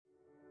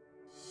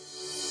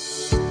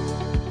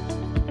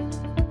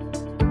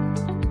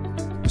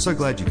so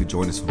glad you could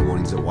join us for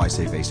Mornings at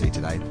YCBC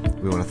today.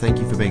 We want to thank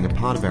you for being a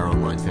part of our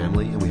online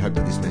family, and we hope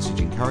that this message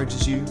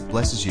encourages you,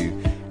 blesses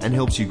you, and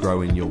helps you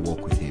grow in your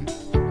walk with Him.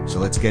 So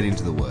let's get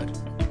into the Word.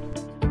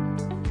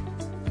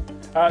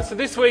 So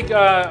this week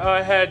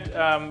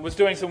I was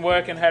doing some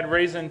work and had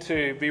reason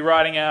to be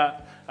writing out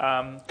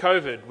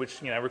COVID,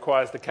 which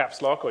requires the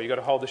caps lock, or you've got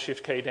to hold the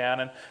shift key down.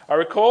 And I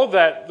recalled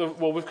that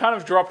we've kind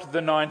of dropped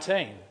the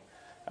 19.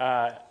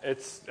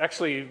 It's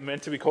actually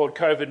meant to be called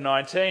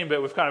COVID-19,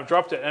 but we've kind of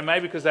dropped it, and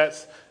maybe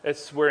because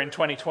we're in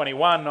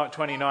 2021, not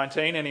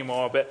 2019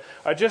 anymore. But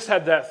I just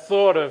had that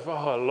thought of,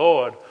 oh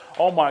Lord,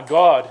 oh my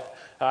God.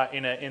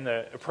 In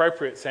the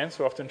appropriate sense,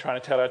 we're often trying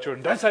to tell our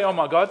children, don't say, oh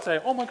my God, say,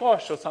 oh my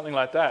gosh, or something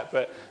like that.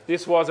 But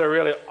this was a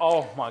really,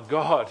 oh my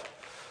God,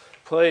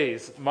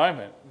 please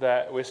moment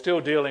that we're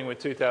still dealing with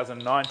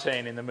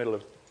 2019 in the middle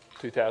of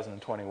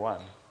 2021.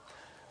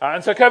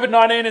 And so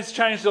COVID-19 has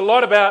changed a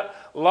lot about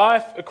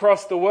life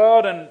across the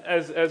world, and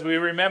as we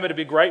remember to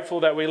be grateful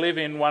that we live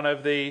in one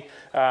of the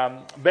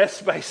best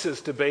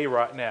spaces to be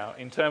right now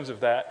in terms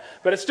of that.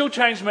 But it's still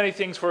changed many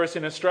things for us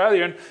in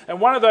Australia,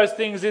 and one of those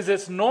things is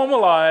it's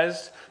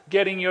normalised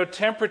getting your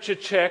temperature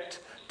checked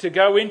to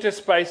go into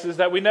spaces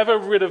that we never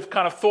would have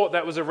kind of thought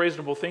that was a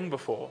reasonable thing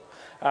before.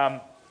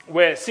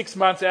 We're 6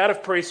 months out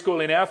of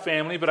preschool in our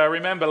family, but I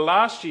remember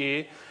last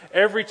year,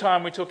 every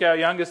time we took our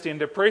youngest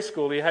into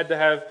preschool, he had to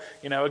have,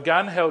 a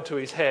gun held to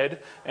his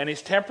head and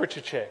his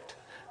temperature checked,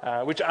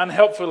 which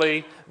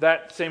unhelpfully,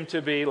 that seemed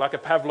to be like a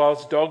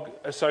Pavlov's dog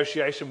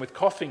association with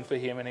coughing for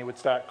him, and he would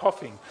start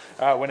coughing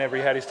whenever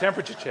he had his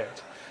temperature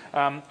checked.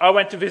 I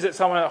went to visit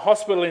someone at a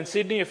hospital in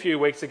Sydney a few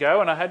weeks ago,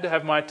 and I had to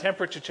have my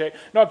temperature checked.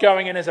 Not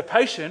going in as a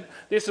patient.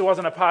 This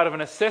wasn't a part of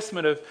an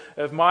assessment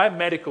of my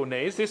medical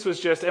needs. This was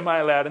just, am I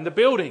allowed in the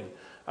building?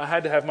 I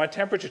had to have my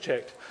temperature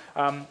checked.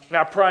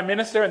 Our Prime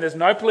Minister, and there's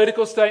no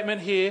political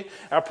statement here,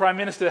 our Prime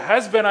Minister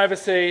has been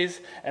overseas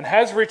and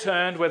has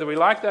returned, whether we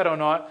like that or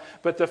not,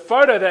 but the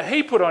photo that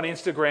he put on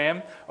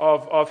Instagram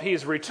of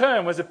his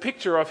return was a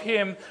picture of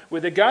him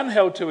with a gun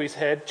held to his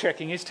head,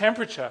 checking his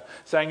temperature,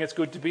 saying it's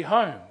good to be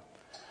home.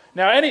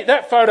 Now,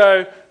 that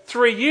photo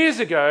 3 years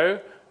ago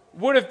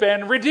would have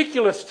been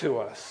ridiculous to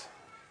us.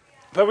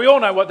 But we all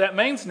know what that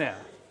means now.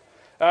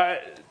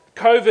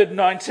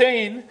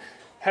 COVID-19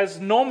 has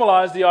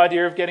normalised the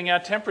idea of getting our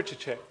temperature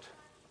checked.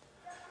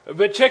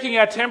 But checking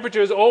our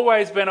temperature has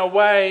always been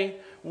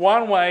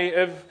one way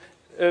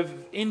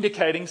of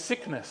indicating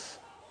sickness.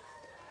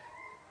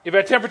 If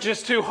our temperature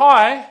is too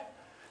high,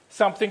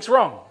 something's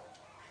wrong.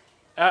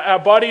 Our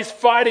body's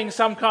fighting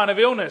some kind of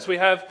illness. We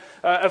have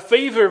a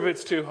fever if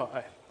it's too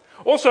high.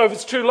 Also, if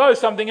it's too low,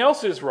 something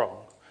else is wrong.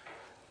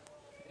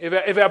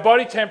 If our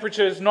body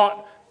temperature is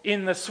not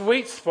in the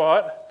sweet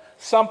spot,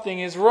 something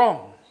is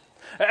wrong.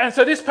 And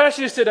so this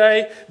passage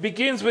today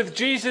begins with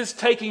Jesus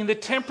taking the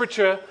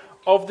temperature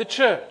of the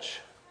church.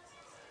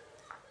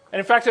 And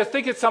in fact, I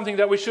think it's something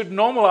that we should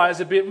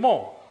normalise a bit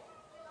more.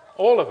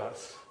 All of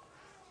us.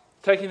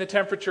 Taking the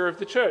temperature of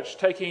the church.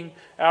 Taking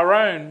our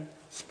own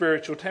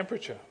spiritual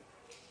temperature.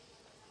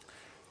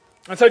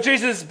 And so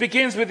Jesus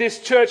begins with this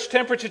church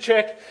temperature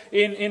check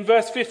in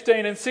verse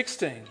 15 and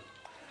 16.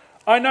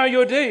 I know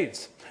your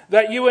deeds,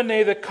 that you are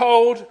neither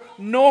cold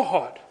nor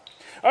hot.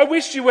 I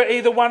wish you were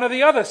either one or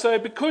the other. So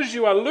because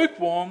you are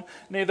lukewarm,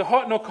 neither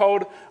hot nor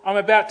cold, I'm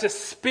about to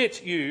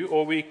spit you,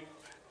 or we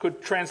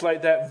could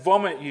translate that,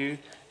 vomit you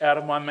out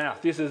of my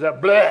mouth. This is a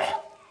blah.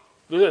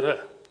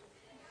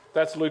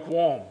 That's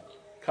lukewarm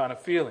kind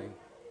of feeling.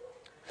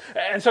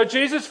 And so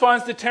Jesus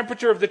finds the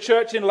temperature of the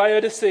church in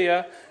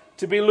Laodicea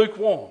to be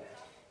lukewarm.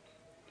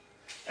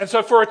 And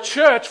so for a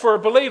church, for a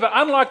believer,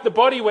 unlike the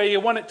body where you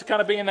want it to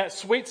kind of be in that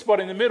sweet spot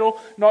in the middle,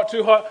 not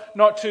too hot,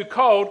 not too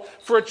cold,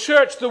 for a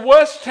church, the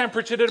worst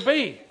temperature to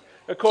be,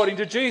 according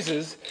to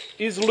Jesus,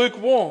 is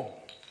lukewarm.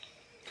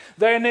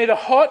 They are neither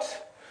hot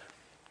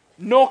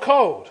nor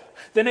cold.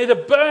 They're neither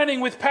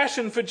burning with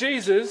passion for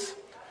Jesus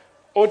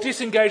or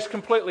disengaged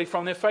completely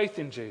from their faith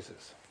in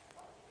Jesus.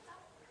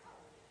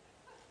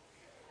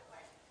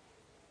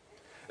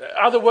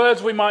 Other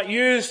words we might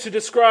use to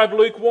describe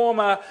lukewarm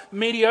are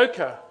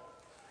mediocre,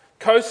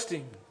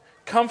 coasting,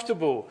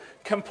 comfortable,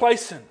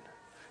 complacent,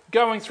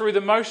 going through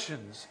the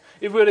motions.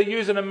 If we were to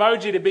use an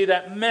emoji to be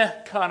that meh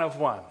kind of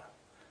one.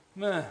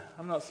 Meh,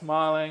 I'm not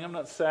smiling, I'm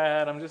not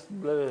sad, I'm just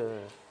blah.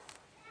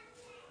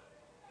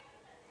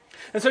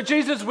 And so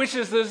Jesus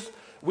wishes,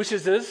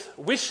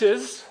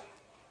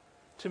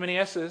 too many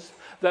S's,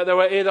 that they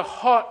were either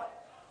hot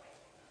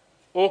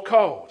or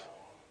cold.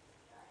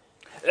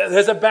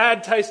 There's a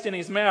bad taste in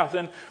his mouth,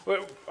 and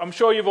I'm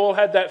sure you've all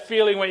had that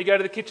feeling where you go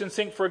to the kitchen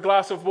sink for a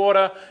glass of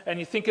water and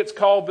you think it's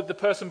cold, but the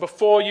person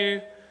before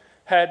you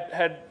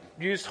had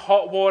used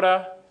hot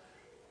water,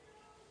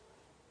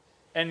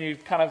 and you're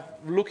kind of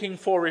looking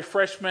for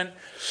refreshment,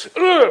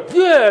 and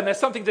there's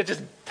something that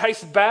just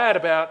tastes bad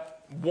about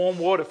warm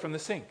water from the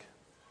sink.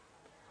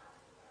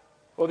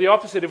 Or the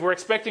opposite, if we're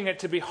expecting it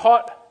to be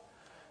hot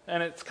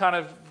and it's kind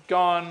of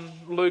gone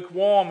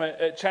lukewarm,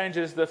 it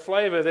changes the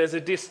flavour. There's a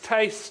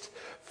distaste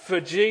for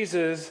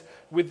Jesus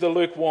with the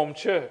lukewarm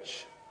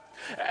church.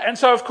 And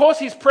so, of course,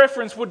 his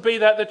preference would be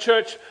that the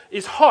church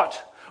is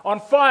hot, on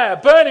fire,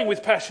 burning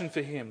with passion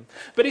for him.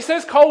 But he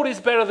says cold is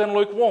better than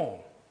lukewarm.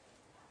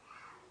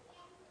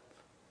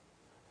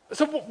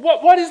 So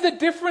what is the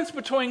difference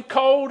between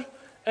cold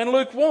and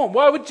lukewarm?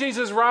 Why would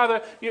Jesus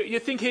rather, you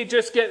think he'd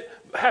just get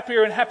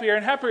happier and happier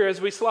and happier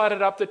as we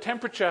slided up the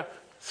temperature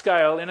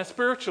scale in a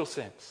spiritual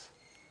sense?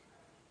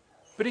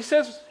 But he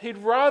says he'd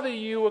rather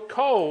you were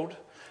cold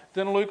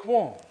than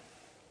lukewarm.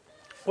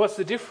 What's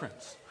the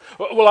difference?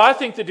 Well, I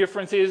think the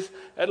difference is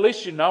at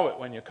least you know it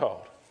when you're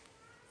cold.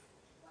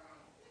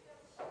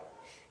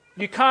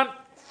 You can't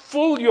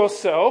fool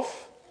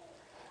yourself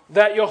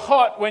that you're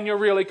hot when you're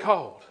really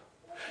cold.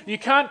 You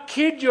can't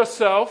kid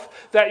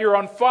yourself that you're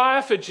on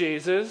fire for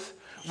Jesus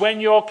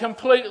when you're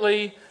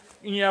completely,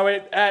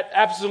 at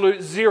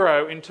absolute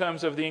zero in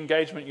terms of the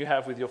engagement you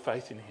have with your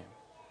faith in him.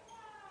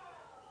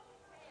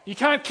 You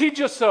can't kid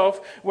yourself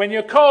when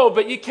you're cold,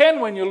 but you can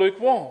when you're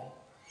lukewarm.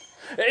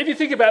 If you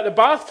think about the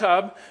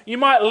bathtub, you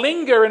might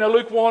linger in a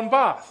lukewarm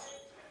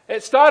bath.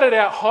 It started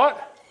out hot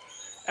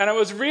and it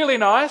was really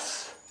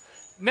nice.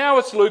 Now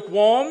it's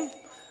lukewarm.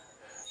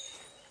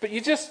 But you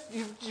just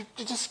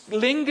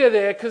linger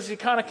there because you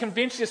kind of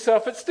convince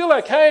yourself it's still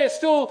okay, it's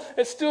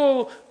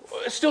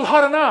still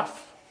hot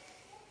enough.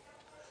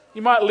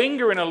 You might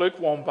linger in a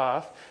lukewarm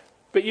bath,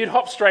 but you'd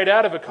hop straight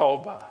out of a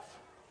cold bath.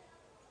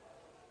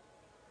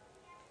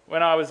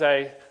 When I was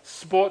a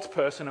sports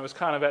person, it was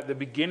kind of at the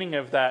beginning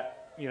of that,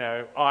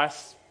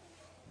 ice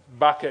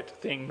bucket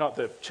thing, not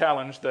the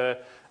challenge,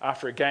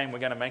 after a game we're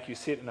going to make you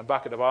sit in a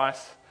bucket of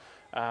ice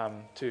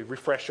to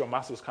refresh your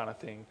muscles kind of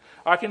thing.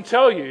 I can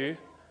tell you,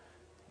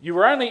 you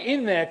were only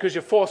in there because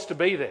you're forced to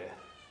be there.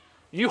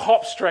 You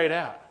hop straight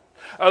out.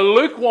 A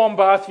lukewarm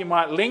bath, you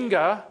might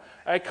linger.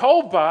 A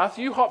cold bath,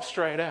 you hop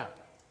straight out.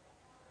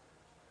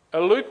 A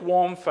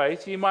lukewarm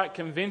faith, you might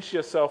convince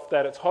yourself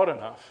that it's hot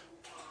enough.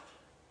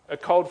 A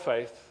cold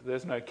faith,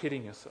 there's no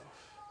kidding yourself.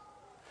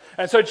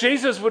 And so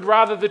Jesus would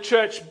rather the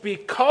church be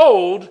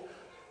cold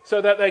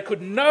so that they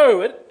could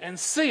know it and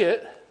see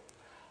it,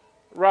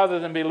 rather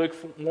than be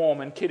lukewarm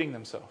and kidding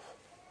themselves.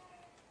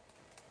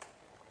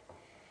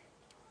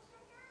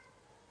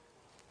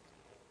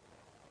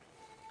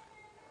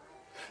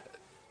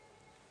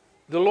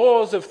 The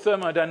laws of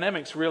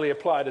thermodynamics really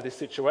apply to this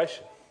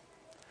situation.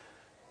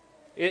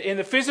 In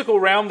the physical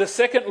realm, the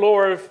second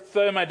law of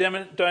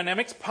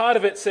thermodynamics, part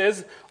of it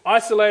says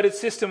isolated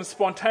systems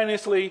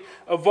spontaneously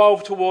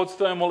evolve towards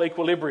thermal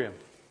equilibrium.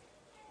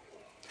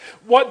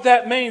 What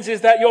that means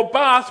is that your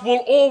bath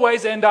will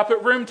always end up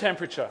at room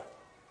temperature.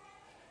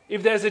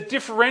 If there's a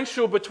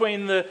differential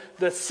between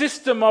the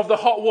system of the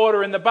hot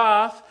water in the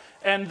bath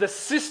and the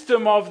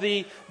system of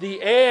the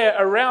air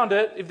around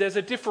it, if there's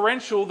a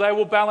differential, they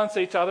will balance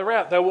each other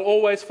out. They will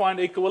always find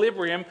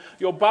equilibrium.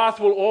 Your bath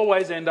will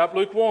always end up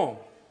lukewarm.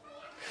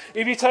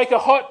 If you take a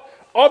hot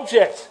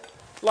object,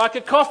 like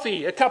a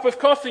cup of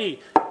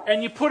coffee,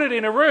 and you put it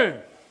in a room,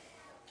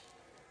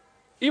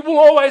 it will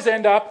always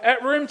end up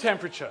at room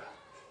temperature.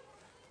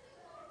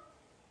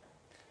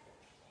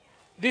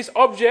 This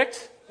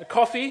object, a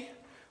coffee,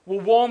 will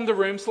warm the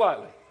room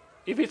slightly.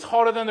 If it's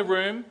hotter than the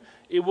room,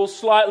 it will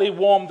slightly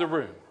warm the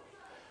room.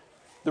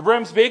 The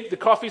room's big, the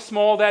coffee's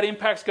small, that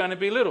impact's going to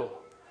be little.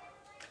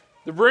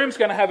 The room's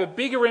going to have a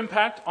bigger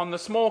impact on the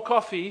small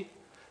coffee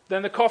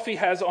than the coffee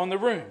has on the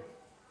room.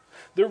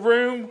 The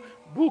room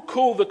will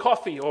cool the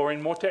coffee, or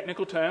in more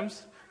technical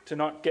terms, to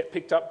not get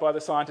picked up by the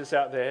scientists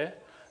out there,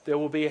 there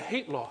will be a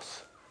heat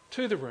loss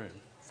to the room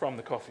from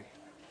the coffee.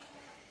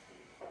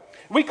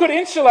 We could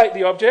insulate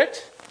the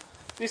object.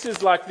 This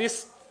is like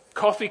this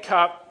coffee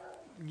cup.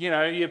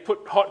 You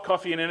put hot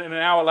coffee in it and an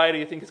hour later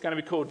you think it's going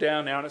to be cooled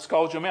down now and it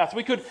scalds your mouth.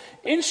 We could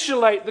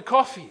insulate the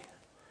coffee.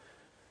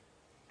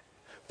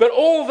 But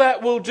all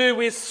that will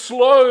do is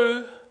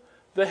slow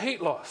the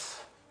heat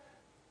loss.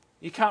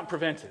 You can't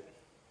prevent it.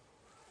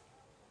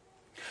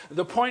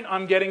 The point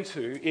I'm getting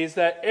to is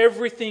that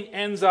everything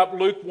ends up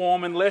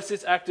lukewarm unless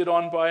it's acted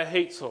on by a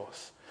heat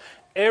source.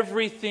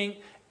 Everything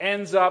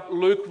ends up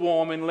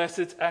lukewarm unless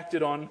it's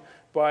acted on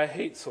by a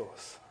heat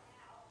source.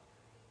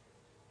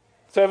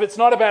 So if it's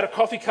not about a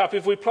coffee cup,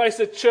 if we place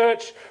a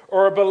church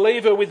or a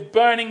believer with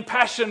burning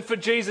passion for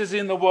Jesus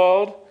in the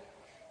world,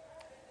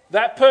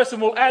 that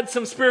person will add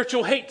some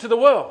spiritual heat to the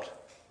world.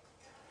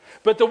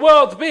 But the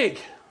world's big.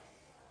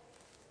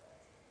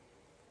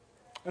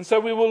 And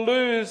so we will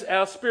lose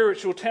our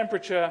spiritual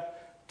temperature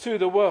to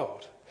the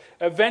world.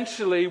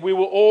 Eventually, we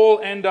will all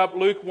end up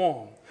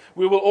lukewarm.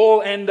 We will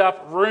all end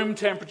up room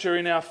temperature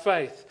in our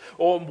faith.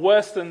 Or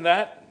worse than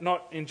that,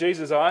 not in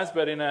Jesus' eyes,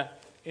 but in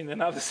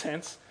another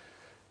sense,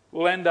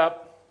 we'll end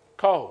up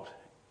cold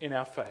in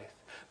our faith.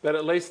 But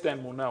at least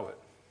then we'll know it.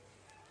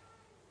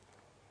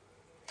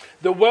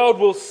 The world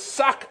will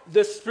suck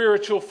the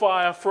spiritual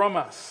fire from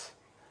us.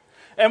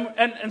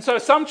 And so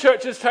some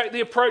churches take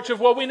the approach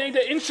of, well, we need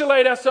to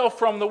insulate ourselves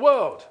from the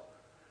world.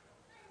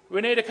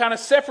 We need to kind of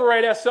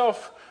separate ourselves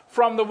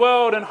from the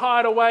world and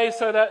hide away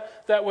so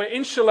that we're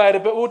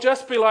insulated, but we'll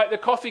just be like the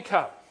coffee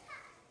cup,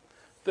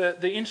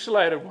 the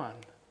insulated one.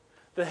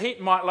 The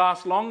heat might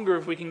last longer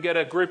if we can get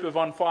a group of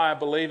on fire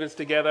believers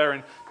together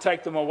and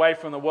take them away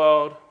from the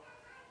world.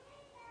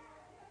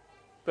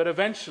 But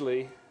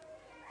eventually,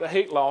 the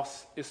heat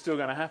loss is still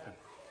going to happen.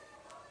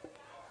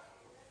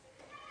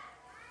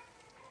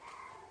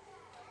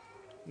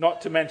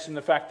 Not to mention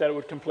the fact that it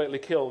would completely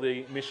kill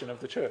the mission of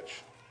the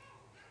church.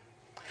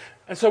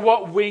 And so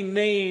what we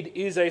need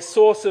is a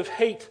source of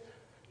heat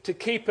to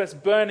keep us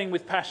burning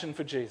with passion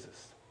for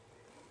Jesus.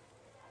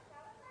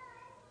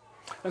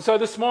 And so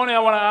this morning I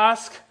want to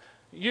ask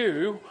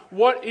you,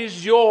 what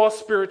is your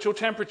spiritual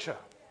temperature?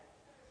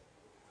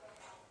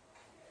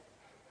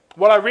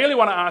 What I really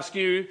want to ask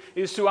you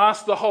is to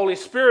ask the Holy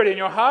Spirit in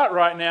your heart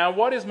right now,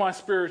 what is my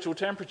spiritual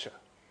temperature?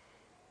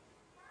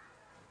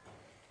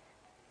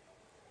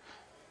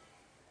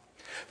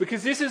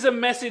 Because this is a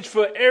message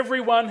for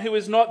everyone who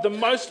is not the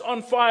most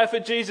on fire for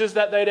Jesus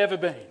that they'd ever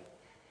been.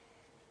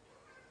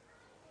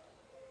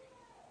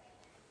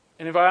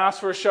 And if I ask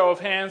for a show of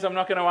hands, I'm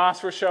not going to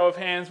ask for a show of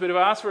hands, but if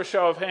I ask for a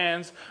show of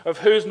hands of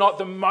who's not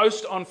the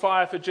most on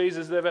fire for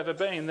Jesus they've ever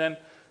been, then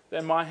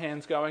my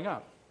hand's going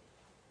up.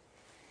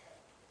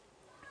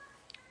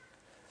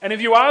 And if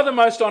you are the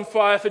most on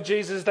fire for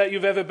Jesus that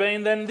you've ever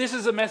been, then this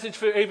is a message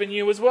for even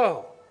you as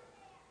well.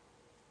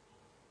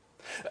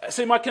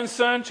 See, my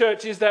concern,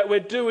 church, is that we're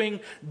doing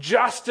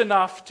just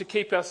enough to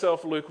keep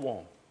ourselves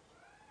lukewarm.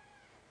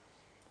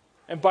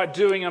 And by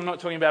doing, I'm not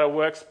talking about a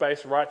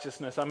works-based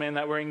righteousness. I mean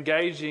that we're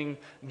engaging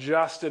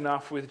just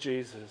enough with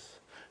Jesus,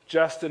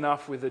 just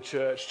enough with the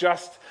church,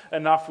 just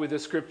enough with the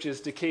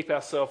scriptures to keep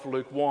ourselves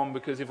lukewarm,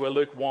 because if we're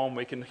lukewarm,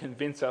 we can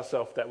convince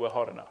ourselves that we're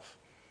hot enough.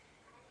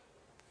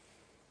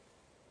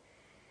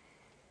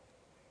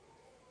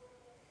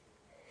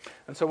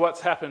 And so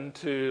what's happened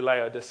to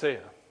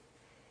Laodicea?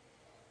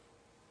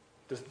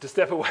 To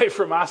step away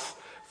from us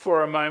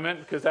for a moment,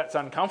 because that's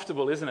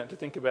uncomfortable, isn't it, to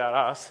think about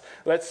us.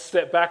 Let's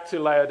step back to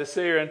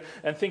Laodicea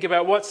and think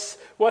about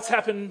what's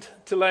happened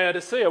to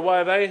Laodicea.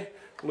 Why are they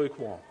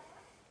lukewarm?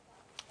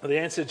 Well, the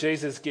answer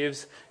Jesus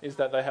gives is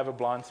that they have a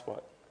blind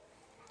spot.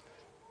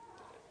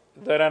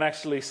 They don't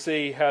actually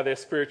see how their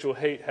spiritual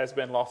heat has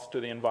been lost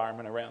to the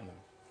environment around them.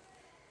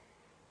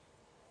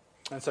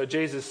 And so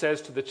Jesus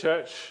says to the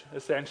church,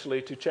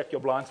 essentially, to check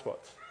your blind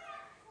spots.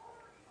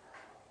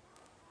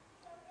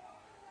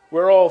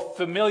 We're all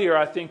familiar,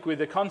 I think, with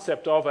the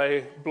concept of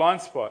a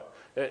blind spot.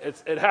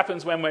 It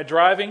happens when we're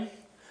driving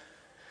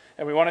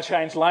and we want to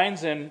change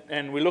lanes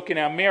and we look in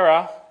our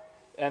mirror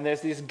and there's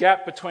this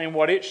gap between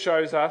what it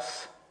shows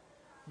us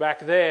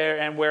back there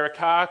and where a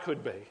car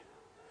could be.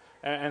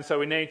 And so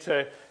we need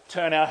to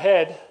turn our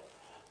head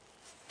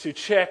to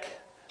check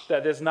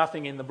that there's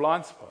nothing in the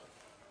blind spot.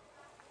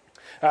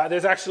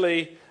 There's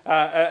actually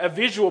a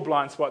visual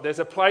blind spot. There's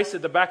a place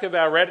at the back of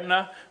our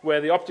retina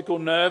where the optical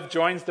nerve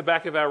joins the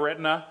back of our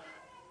retina,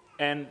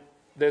 and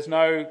there's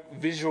no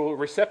visual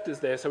receptors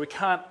there, so we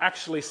can't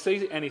actually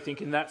see anything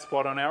in that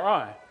spot on our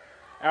eye.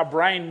 Our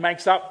brain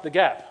makes up the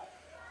gap.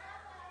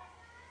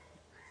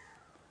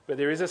 But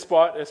there is a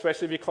spot,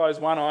 especially if you close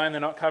one eye and they're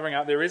not covering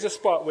up, there is a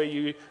spot where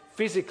you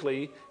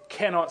physically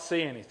cannot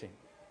see anything.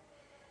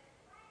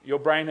 Your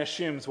brain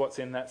assumes what's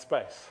in that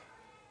space.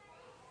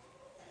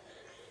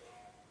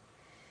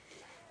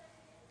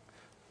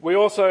 We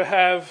also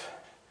have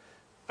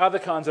other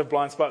kinds of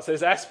blind spots.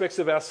 There's aspects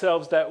of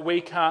ourselves that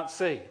we can't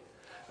see.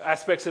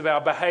 Aspects of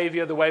our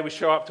behaviour, the way we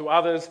show up to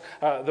others,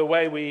 the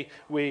way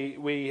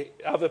we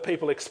other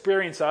people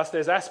experience us.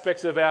 There's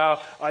aspects of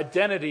our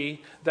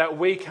identity that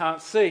we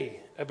can't see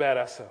about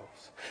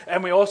ourselves.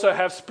 And we also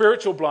have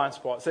spiritual blind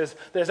spots.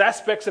 There's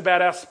aspects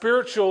about our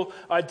spiritual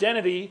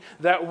identity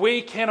that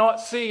we cannot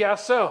see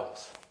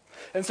ourselves.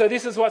 And so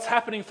this is what's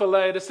happening for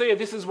Laodicea.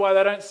 This is why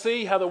they don't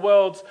see how the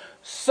world's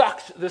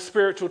sucked the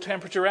spiritual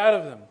temperature out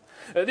of them.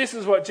 This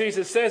is what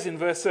Jesus says in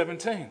verse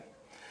 17.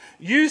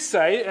 You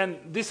say, and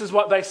this is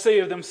what they see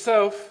of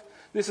themselves,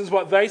 this is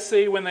what they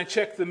see when they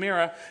check the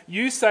mirror,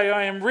 you say,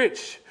 I am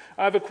rich,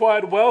 I have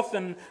acquired wealth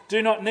and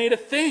do not need a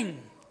thing.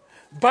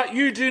 But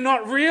you do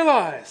not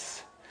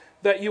realize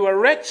that you are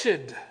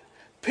wretched,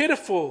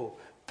 pitiful,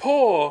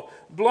 poor,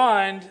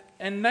 blind,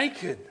 and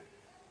naked.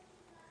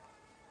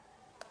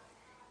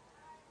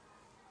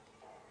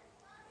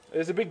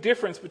 There's a big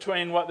difference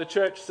between what the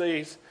church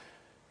sees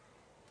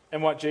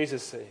and what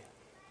Jesus sees.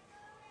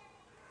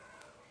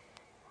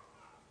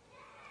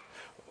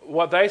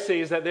 What they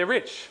see is that they're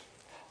rich,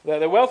 that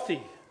they're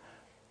wealthy,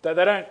 that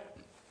they don't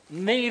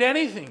need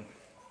anything.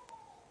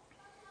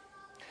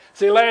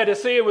 See,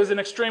 Laodicea was an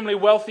extremely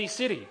wealthy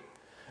city.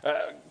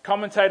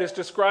 Commentators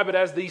describe it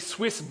as the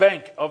Swiss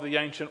bank of the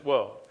ancient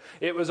world.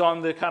 It was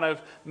on the kind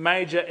of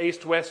major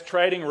east-west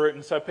trading route,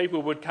 and so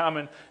people would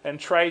come and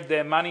trade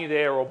their money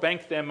there or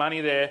bank their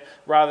money there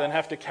rather than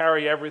have to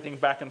carry everything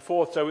back and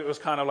forth. So it was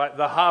kind of like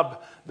the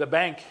hub, the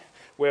bank,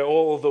 where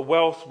all the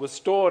wealth was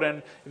stored.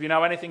 And if you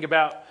know anything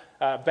about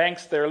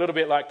banks, they're a little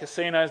bit like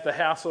casinos. The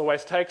house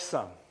always takes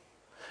some.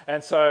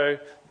 And so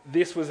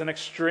this was an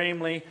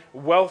extremely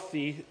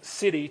wealthy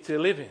city to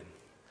live in.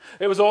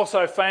 It was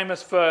also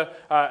famous for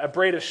a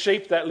breed of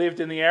sheep that lived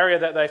in the area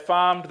that they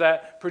farmed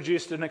that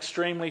produced an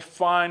extremely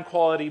fine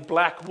quality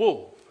black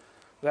wool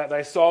that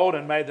they sold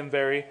and made them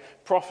very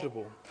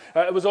profitable.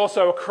 It was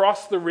also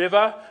across the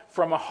river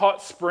from a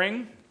hot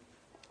spring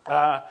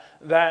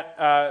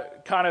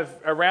that kind of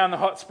around the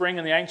hot spring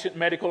in the ancient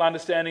medical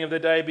understanding of the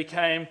day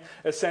became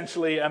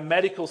essentially a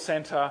medical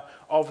centre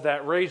of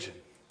that region.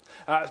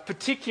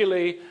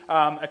 Particularly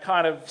a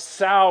kind of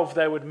salve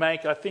they would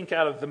make, I think,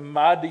 out of the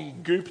muddy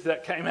goop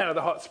that came out of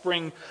the hot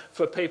spring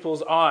for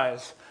people's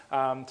eyes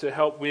to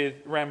help with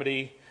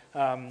remedy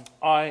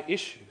eye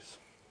issues.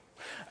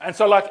 And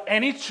so like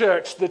any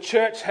church, the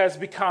church has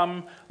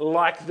become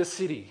like the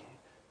city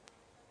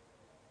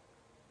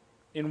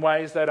in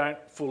ways they don't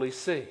fully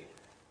see.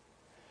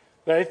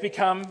 They've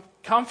become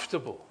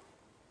comfortable.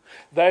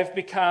 They've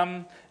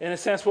become, in a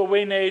sense, well,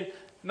 we need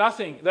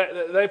nothing.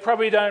 They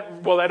probably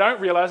don't, well, they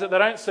don't realise it, they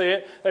don't see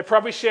it. They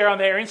probably share on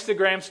their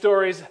Instagram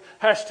stories,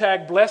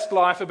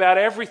 #blessedlife about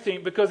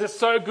everything because it's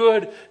so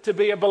good to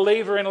be a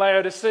believer in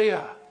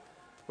Laodicea.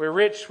 We're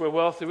rich, we're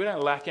wealthy, we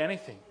don't lack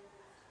anything.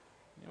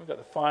 We've got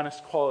the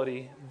finest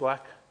quality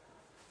black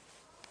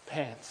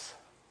pants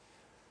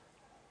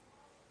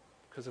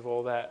because of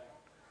all that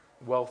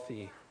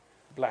wealthy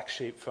black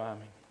sheep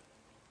farming.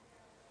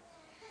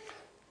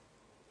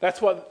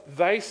 That's what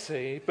they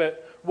see,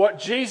 but what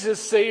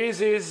Jesus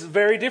sees is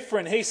very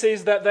different. He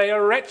sees that they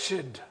are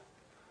wretched.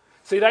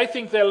 See, they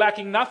think they're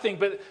lacking nothing,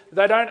 but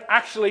they don't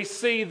actually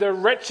see the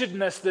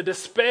wretchedness, the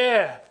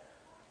despair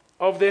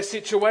of their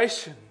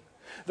situation.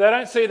 They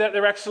don't see that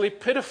they're actually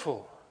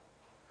pitiful.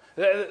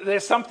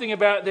 There's something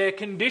about their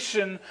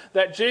condition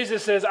that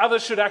Jesus says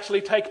others should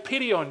actually take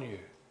pity on you.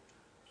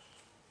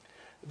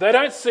 They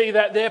don't see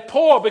that they're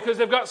poor because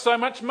they've got so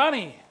much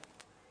money.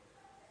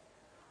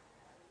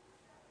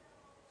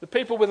 The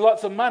people with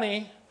lots of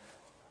money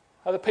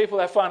are the people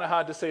that find it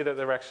hard to see that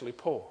they're actually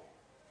poor,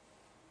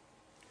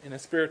 in a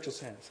spiritual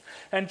sense.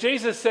 And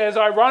Jesus says,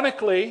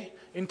 ironically,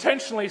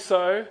 intentionally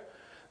so,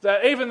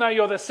 that even though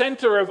you're the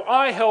centre of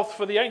eye health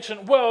for the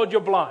ancient world,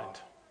 you're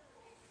blind.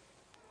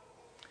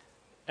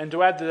 And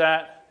to add to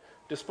that,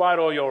 despite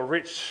all your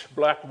rich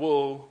black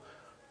wool,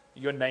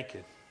 you're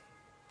naked.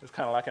 It's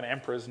kind of like an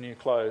emperor's new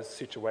clothes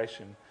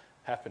situation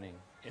happening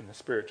in the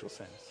spiritual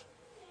sense.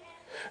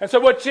 And so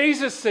what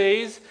Jesus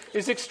sees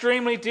is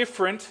extremely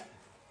different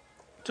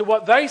to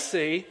what they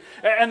see.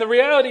 And the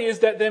reality is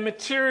that their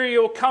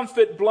material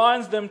comfort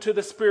blinds them to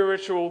the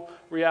spiritual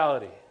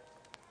reality.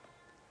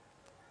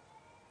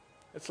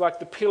 It's like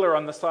the pillar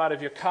on the side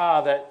of your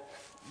car that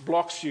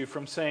blocks you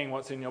from seeing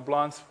what's in your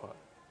blind spot.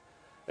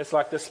 It's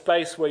like the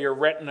space where your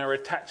retina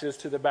attaches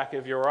to the back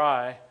of your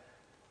eye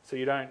so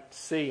you don't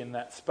see in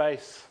that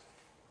space.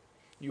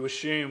 You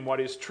assume what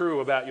is true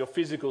about your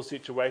physical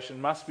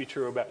situation must be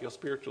true about your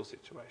spiritual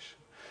situation.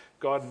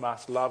 God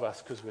must love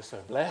us because we're so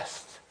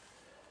blessed.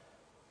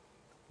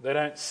 They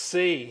don't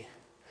see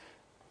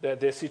that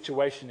their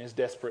situation is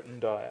desperate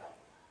and dire.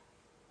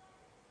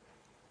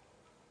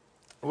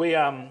 We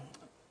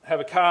have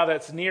a car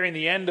that's nearing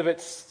the end of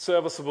its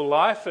serviceable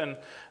life, and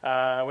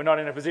we're not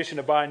in a position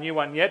to buy a new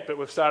one yet, but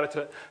we've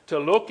started to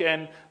look,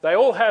 and they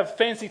all have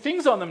fancy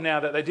things on them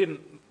now that they didn't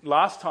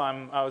last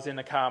time I was in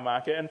the car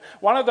market. And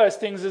one of those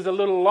things is a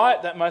little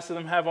light that most of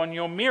them have on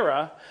your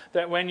mirror,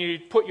 that when you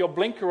put your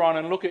blinker on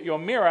and look at your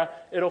mirror,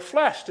 it'll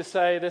flash to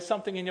say there's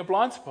something in your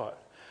blind spot.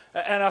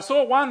 And I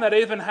saw one that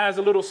even has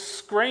a little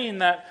screen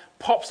that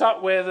pops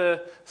up where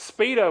the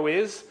speedo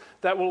is,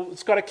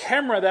 it's got a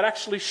camera that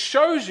actually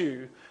shows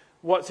you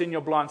what's in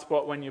your blind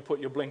spot when you put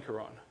your blinker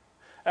on.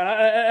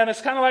 And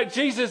it's kind of like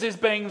Jesus is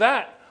being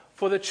that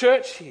for the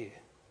church here.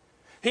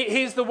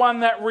 He's the one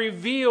that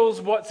reveals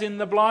what's in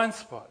the blind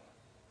spot.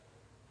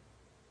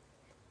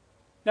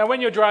 Now, when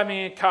you're driving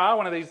a car,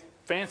 one of these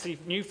fancy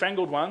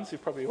newfangled ones,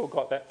 you've probably all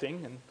got that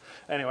thing, and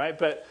anyway,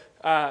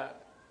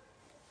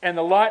 and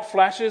the light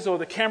flashes or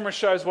the camera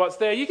shows what's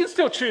there, you can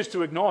still choose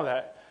to ignore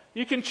that.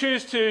 You can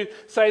choose to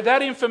say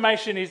that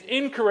information is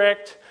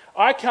incorrect,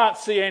 I can't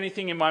see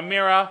anything in my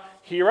mirror,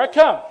 here I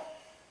come.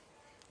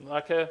 I'm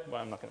not going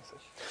to say.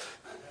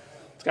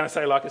 It's going to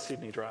say like a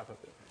Sydney driver.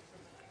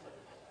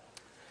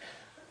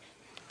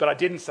 But I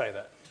didn't say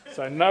that.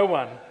 So no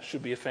one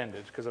should be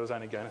offended because I was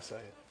only going to say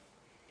it.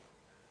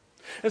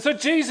 And so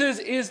Jesus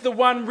is the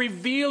one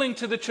revealing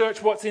to the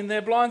church what's in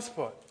their blind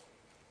spot.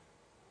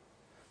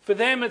 For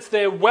them, it's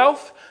their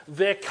wealth,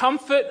 their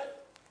comfort,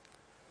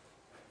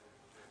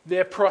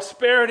 their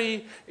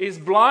prosperity is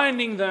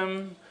blinding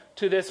them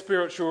to their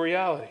spiritual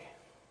reality.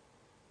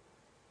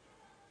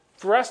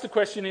 For us, the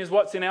question is,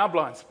 what's in our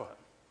blind spot?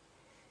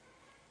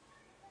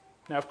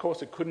 Now, of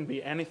course, it couldn't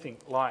be anything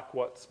like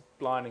what's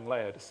blinding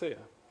Laodicea.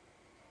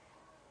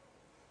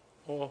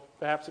 Or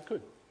perhaps it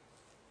could.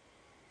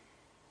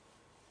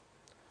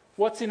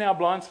 What's in our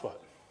blind spot?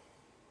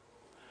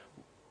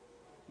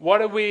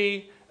 What are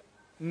we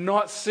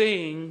not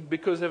seeing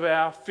because of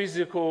our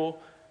physical,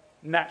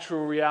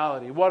 natural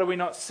reality? What are we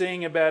not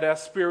seeing about our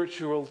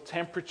spiritual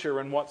temperature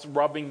and what's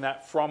robbing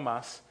that from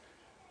us?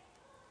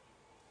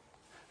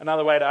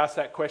 Another way to ask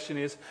that question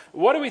is,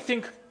 what do we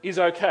think is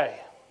okay?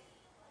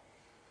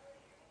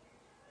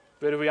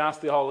 But if we ask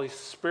the Holy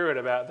Spirit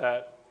about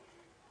that,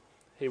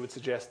 he would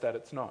suggest that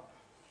it's not.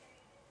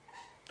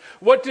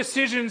 What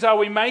decisions are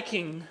we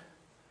making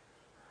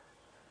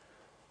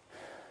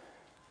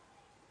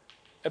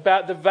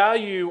about the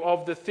value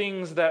of the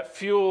things that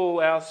fuel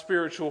our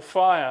spiritual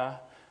fire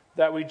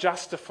that we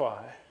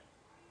justify,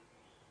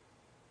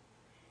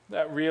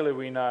 that really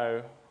we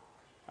know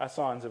are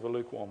signs of a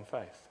lukewarm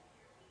faith?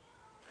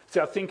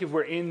 So I think if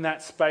we're in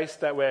that space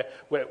that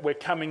we're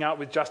coming up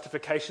with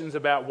justifications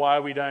about why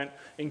we don't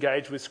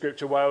engage with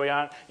Scripture, why we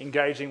aren't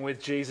engaging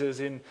with Jesus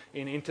in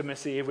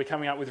intimacy, if we're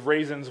coming up with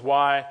reasons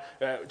why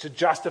to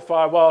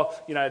justify,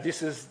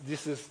 this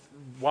is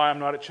why I'm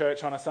not at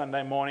church on a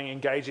Sunday morning,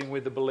 engaging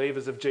with the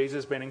believers of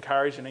Jesus, being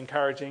encouraged and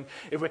encouraging.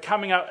 If we're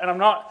coming up,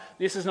 and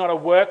this is not a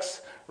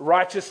works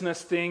righteousness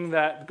thing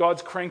that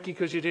God's cranky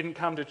because you didn't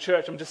come to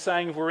church. I'm just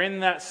saying if we're in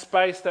that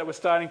space that we're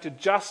starting to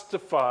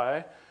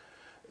justify,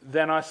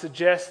 then I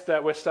suggest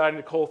that we're starting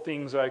to call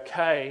things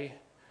okay,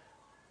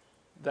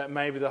 that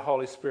maybe the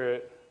Holy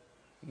Spirit,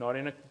 not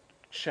in a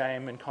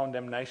shame and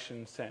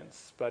condemnation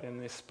sense, but in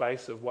this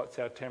space of what's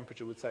our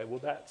temperature, would say, well,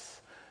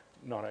 that's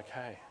not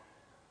okay.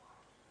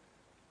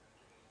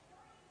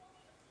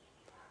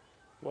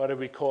 What are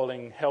we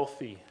calling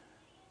healthy?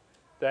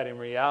 That in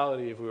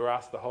reality, if we were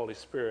asked the Holy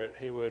Spirit,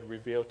 he would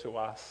reveal to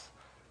us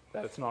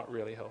that it's not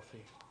really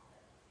healthy.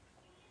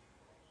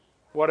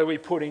 What are we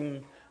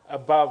putting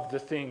above the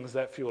things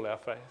that fuel our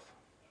faith?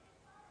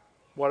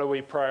 What are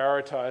we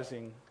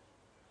prioritizing?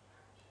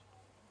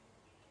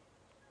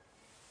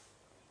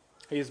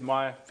 Here's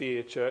my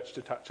fear, church,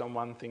 to touch on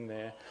one thing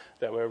there,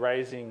 that we're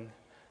raising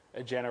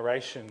a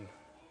generation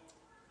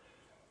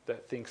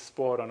that thinks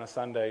sport on a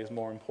Sunday is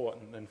more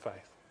important than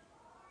faith.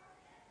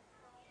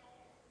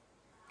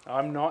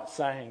 I'm not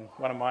saying,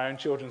 one of my own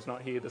children's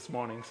not here this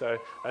morning, so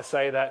I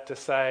say that to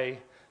say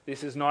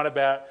this is not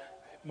about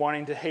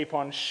wanting to heap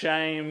on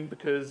shame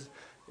because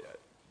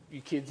you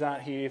kids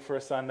aren't here for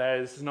a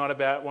Sunday. This is not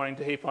about wanting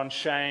to heap on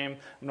shame.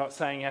 I'm not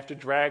saying you have to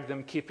drag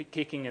them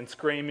kicking and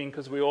screaming,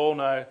 because we all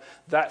know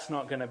that's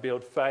not going to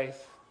build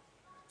faith.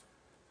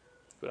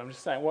 But I'm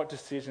just saying, what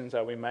decisions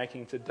are we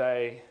making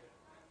today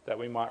that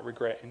we might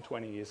regret in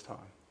 20 years' time?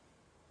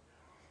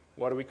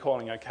 What are we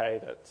calling okay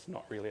that's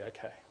not really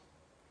okay?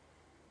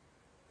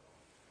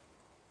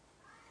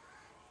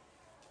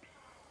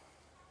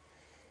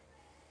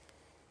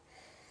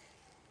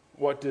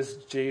 What does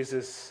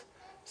Jesus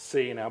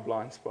see in our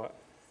blind spot?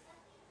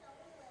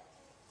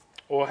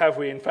 Or have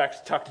we in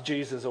fact tucked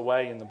Jesus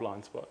away in the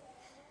blind spot?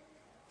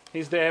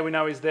 He's there, we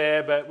know he's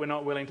there, but we're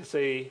not willing to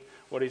see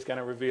what he's going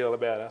to reveal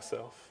about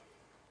ourselves.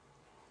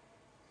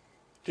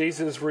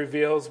 Jesus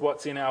reveals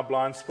what's in our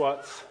blind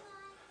spots,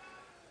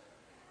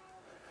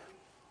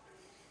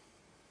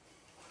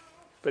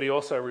 but he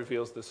also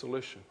reveals the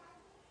solution.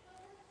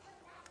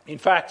 In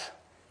fact,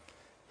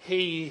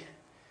 he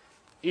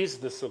is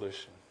the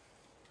solution.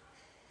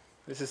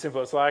 This is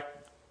simple. It's like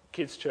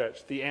kids'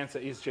 church. The answer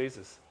is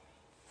Jesus.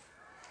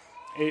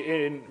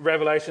 In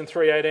Revelation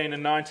 3:18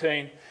 and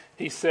 19,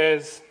 he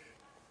says,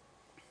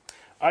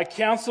 I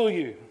counsel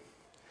you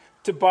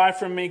to buy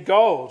from me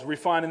gold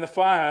refined in the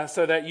fire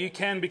so that you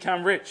can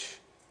become rich,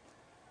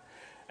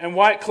 and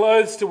white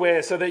clothes to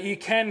wear so that you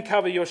can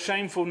cover your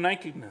shameful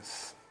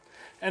nakedness,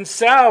 and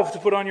salve to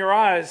put on your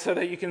eyes so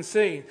that you can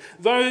see.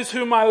 Those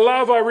whom I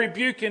love I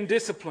rebuke and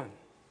discipline.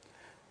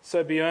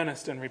 So be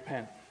earnest and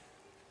repent.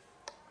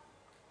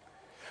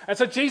 And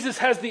so Jesus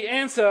has the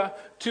answer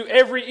to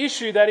every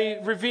issue that he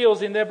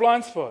reveals in their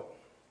blind spot.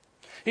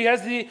 He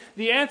has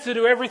the answer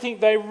to everything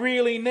they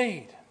really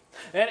need.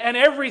 And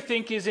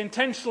everything is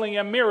intentionally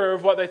a mirror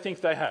of what they think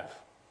they have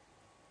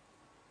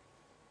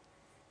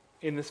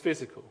in this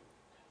physical.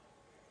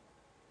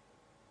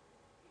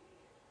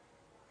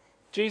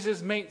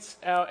 Jesus meets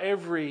our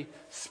every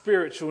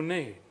spiritual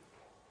need.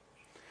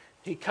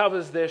 He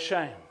covers their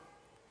shame.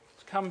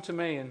 Come to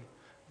me and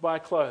buy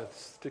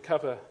clothes to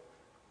cover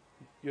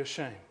your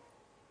shame.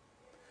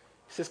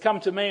 He says,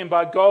 come to me and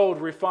buy gold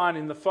refined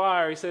in the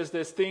fire. He says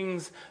there's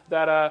things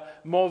that are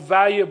more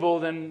valuable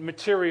than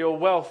material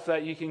wealth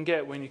that you can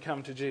get when you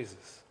come to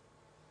Jesus.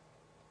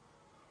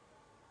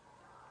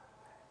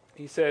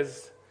 He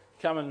says,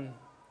 come and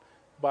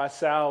buy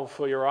salve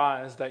for your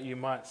eyes that you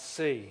might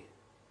see.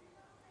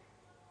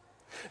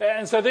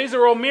 And so these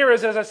are all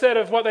mirrors, as I said,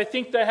 of what they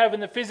think they have in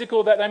the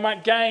physical, that they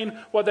might gain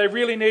what they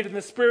really need in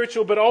the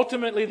spiritual. But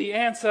ultimately the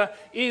answer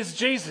is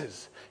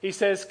Jesus. He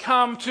says,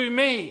 come to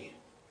me.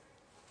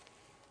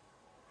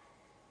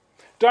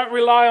 Don't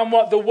rely on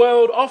what the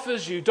world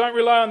offers you. Don't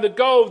rely on the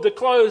gold, the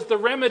clothes, the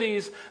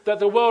remedies that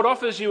the world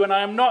offers you. And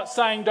I am not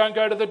saying don't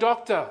go to the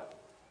doctor.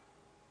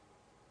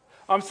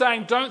 I'm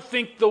saying don't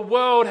think the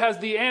world has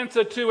the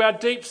answer to our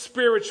deep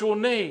spiritual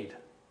need.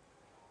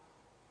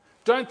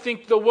 Don't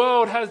think the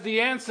world has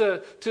the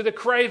answer to the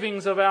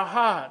cravings of our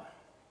heart.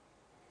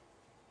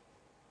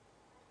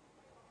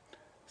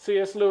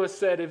 C.S. Lewis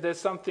said, if there's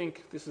something,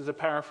 this is a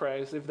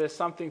paraphrase, if there's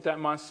something that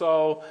my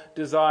soul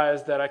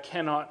desires that I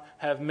cannot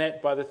have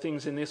met by the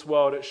things in this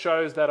world, it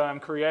shows that I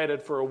am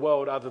created for a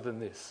world other than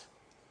this.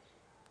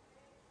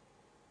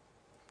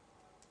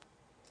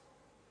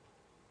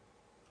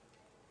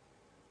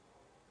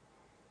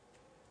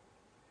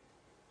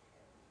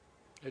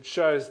 It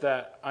shows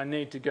that I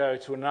need to go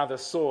to another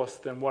source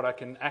than what I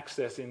can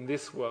access in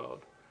this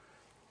world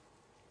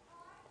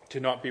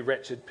to not be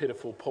wretched,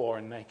 pitiful, poor,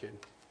 and naked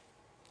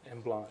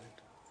and blind.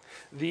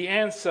 The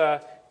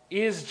answer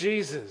is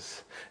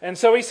Jesus. And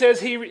so he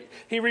says he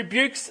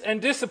rebukes and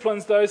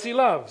disciplines those he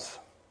loves.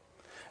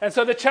 And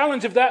so the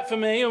challenge of that for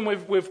me, and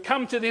we've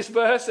come to this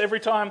verse every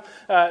time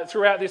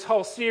throughout this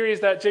whole series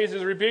that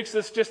Jesus rebukes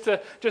us, just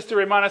to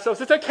remind ourselves,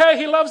 it's okay,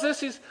 he loves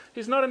us.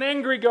 He's not an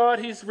angry God.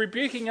 He's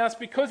rebuking us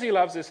because he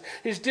loves us.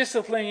 He's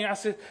disciplining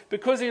us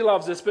because he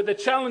loves us. But the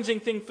challenging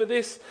thing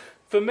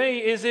for me,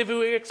 is if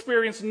we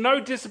experience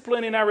no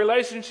discipline in our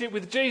relationship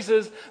with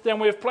Jesus, then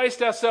we've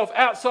placed ourselves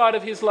outside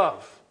of his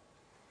love.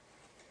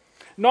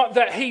 Not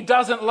that he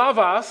doesn't love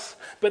us,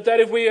 but that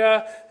if we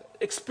are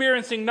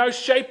experiencing no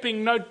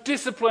shaping, no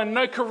discipline,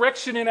 no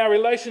correction in our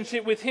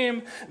relationship with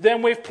him,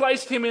 then we've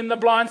placed him in the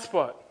blind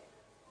spot.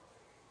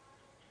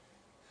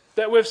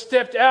 That we've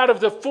stepped out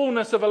of the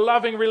fullness of a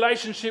loving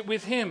relationship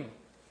with him.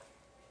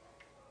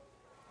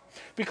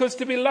 Because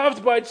to be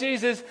loved by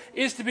Jesus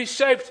is to be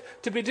shaped,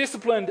 to be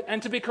disciplined,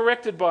 and to be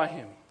corrected by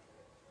him.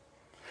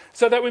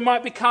 So that we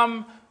might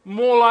become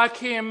more like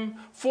him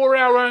for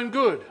our own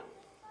good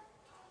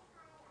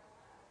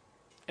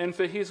and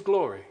for his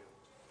glory.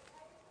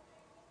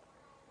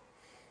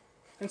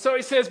 And so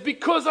he says,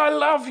 because I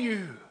love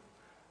you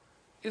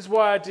is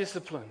why I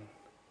discipline.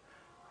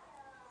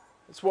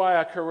 It's why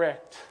I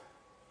correct.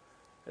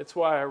 It's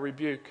why I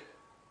rebuke.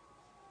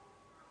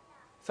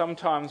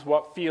 Sometimes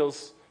what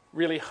feels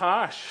really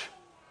harsh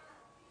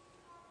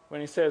when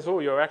he says, oh,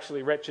 you're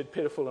actually wretched,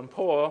 pitiful, and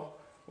poor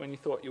when you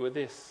thought you were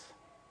this.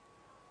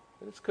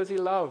 But it's because he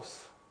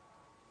loves.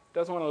 He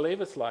doesn't want to leave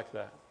us like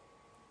that.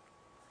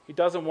 He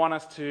doesn't want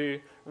us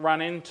to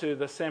run into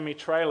the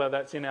semi-trailer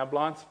that's in our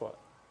blind spot.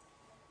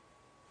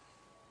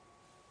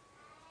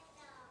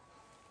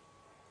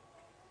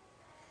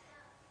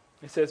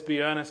 He says,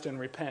 be earnest and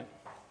repent.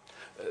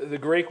 The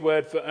Greek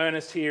word for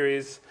earnest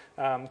here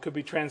could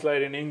be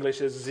translated in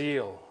English as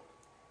zeal,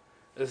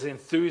 as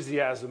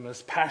enthusiasm,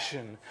 as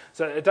passion.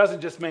 So it doesn't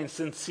just mean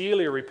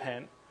sincerely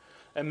repent.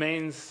 It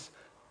means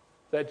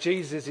that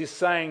Jesus is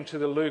saying to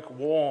the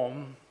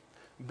lukewarm,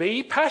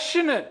 be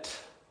passionate,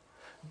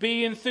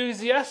 be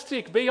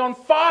enthusiastic, be on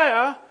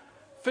fire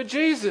for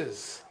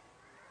Jesus.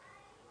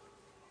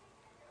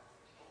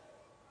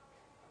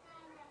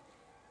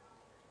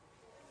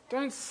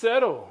 Don't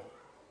settle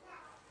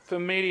for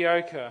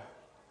mediocre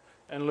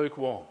and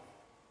lukewarm.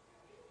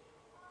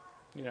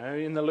 You know,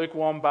 in the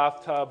lukewarm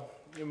bathtub,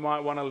 you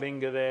might want to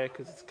linger there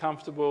because it's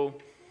comfortable,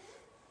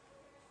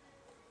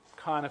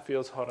 kind of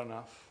feels hot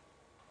enough.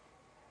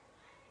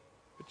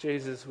 But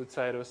Jesus would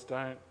say to us,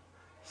 don't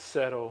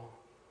settle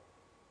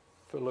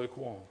for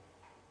lukewarm.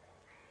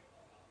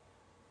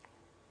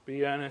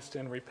 Be earnest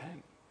and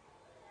repent.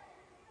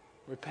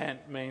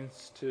 Repent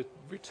means to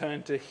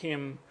return to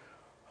him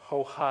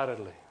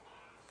wholeheartedly.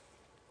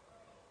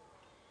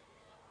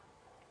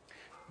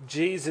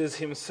 Jesus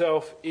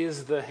himself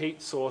is the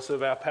heat source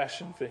of our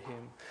passion for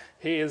him.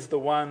 He is the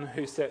one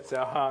who sets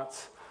our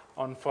hearts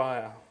on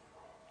fire.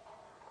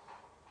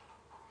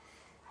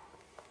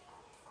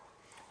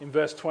 In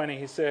verse 20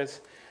 he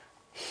says,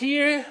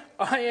 here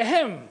I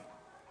am.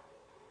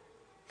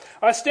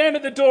 I stand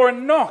at the door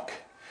and knock.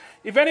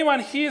 If anyone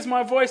hears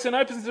my voice and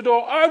opens the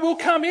door, I will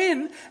come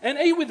in and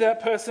eat with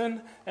that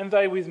person and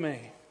they with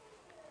me.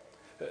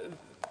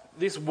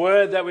 This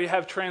word that we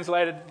have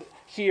translated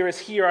here as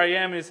here I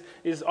am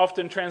is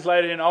often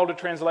translated in older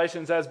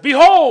translations as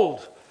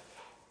behold.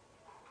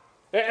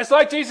 It's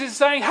like Jesus is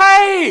saying,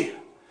 hey,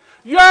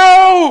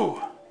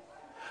 yo,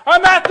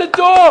 I'm at the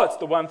door. It's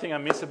the one thing I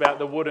miss about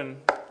the wooden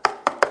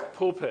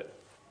pulpit.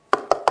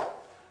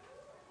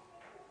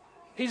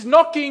 He's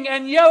knocking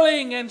and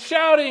yelling and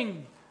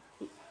shouting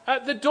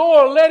at the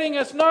door, letting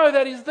us know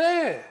that he's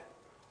there.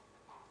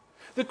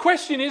 The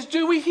question is,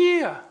 do we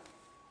hear?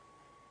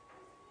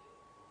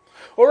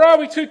 Or are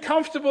we too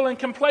comfortable and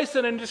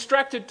complacent and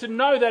distracted to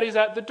know that he's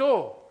at the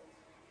door?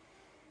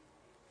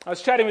 I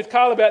was chatting with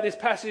Carl about this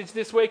passage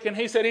this week, and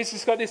he said he's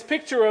just got this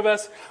picture of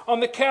us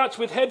on the couch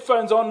with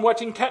headphones on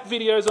watching cat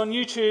videos on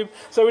YouTube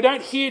so we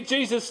don't hear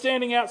Jesus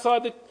standing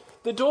outside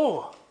the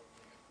door.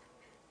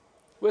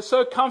 We're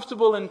so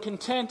comfortable and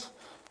content.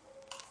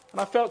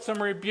 And I felt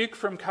some rebuke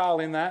from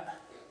Carl in that.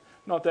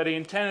 Not that he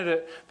intended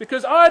it.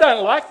 Because I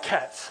don't like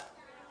cats.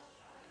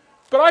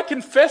 But I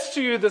confess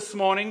to you this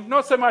morning,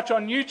 not so much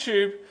on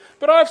YouTube,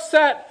 but I've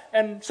sat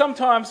and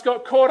sometimes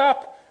got caught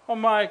up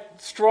on my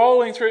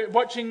strolling through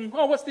watching,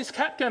 what's this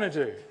cat going to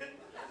do?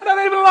 I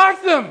don't even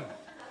like them.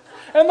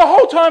 And the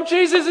whole time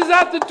Jesus is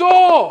at the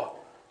door.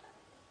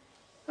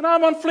 And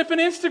I'm on flipping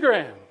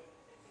Instagram.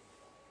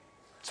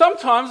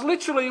 Sometimes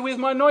literally with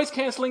my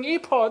noise-cancelling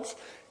earpods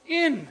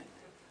in.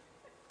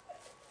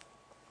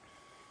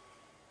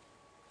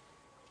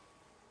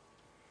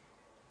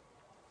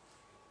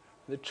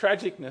 The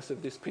tragicness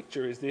of this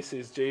picture is this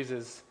is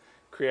Jesus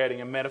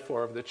creating a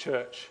metaphor of the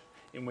church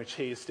in which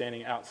he is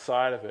standing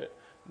outside of it,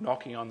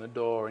 knocking on the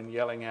door and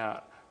yelling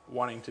out,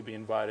 wanting to be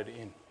invited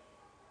in.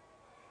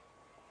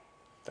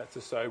 That's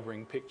a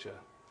sobering picture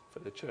for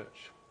the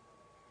church.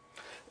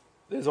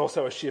 There's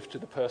also a shift to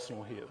the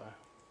personal here, though.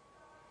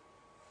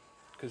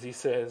 Because he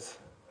says,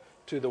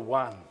 to the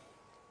one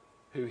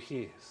who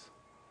hears.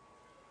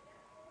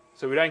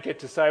 So we don't get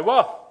to say,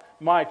 well,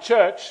 my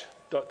church, ...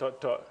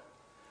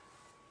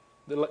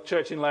 The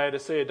church in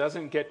Laodicea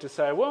doesn't get to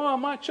say, well,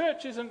 my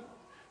church isn't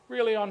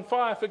really on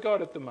fire for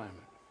God at the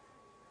moment.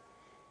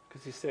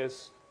 Because he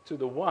says, to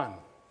the one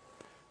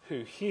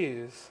who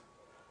hears,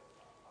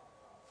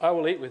 I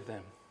will eat with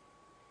them,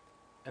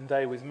 and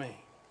they with me.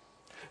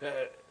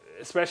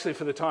 Especially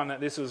for the time that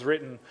this was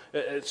written.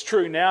 It's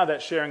true now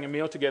that sharing a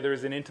meal together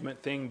is an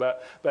intimate thing,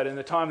 but in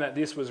the time that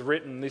this was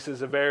written, this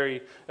is a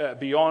very,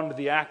 beyond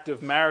the act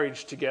of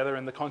marriage together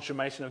and the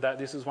consummation of that,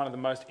 this is one of the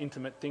most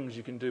intimate things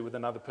you can do with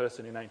another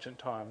person in ancient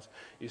times,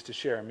 is to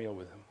share a meal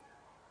with them.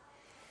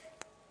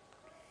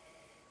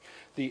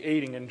 The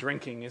eating and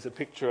drinking is a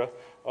picture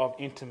of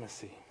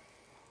intimacy.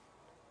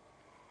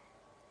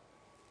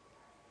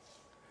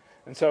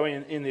 And so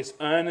in this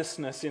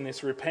earnestness, in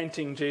this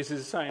repenting,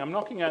 Jesus is saying, I'm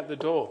knocking at the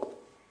door.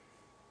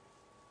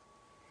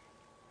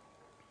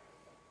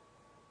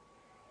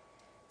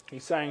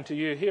 He's saying to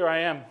you, here I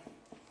am.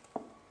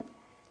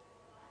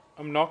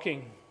 I'm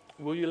knocking.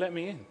 Will you let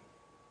me in?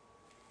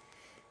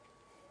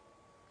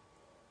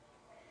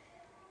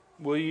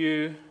 Will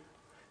you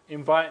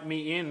invite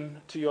me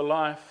in to your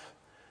life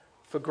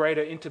for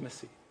greater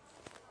intimacy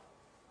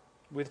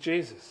with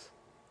Jesus?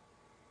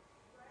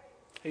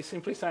 He's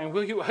simply saying,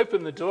 will you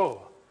open the door?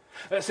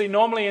 See,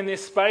 normally in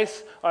this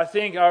space,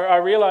 I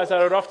realize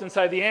I would often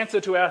say the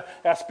answer to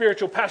our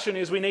spiritual passion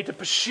is we need to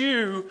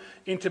pursue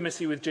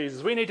intimacy with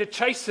Jesus. We need to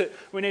chase it.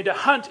 We need to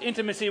hunt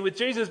intimacy with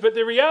Jesus. But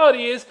the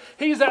reality is,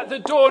 he's at the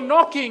door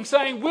knocking,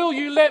 saying, will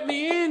you let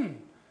me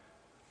in?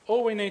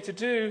 All we need to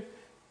do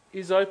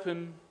is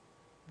open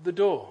the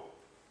door.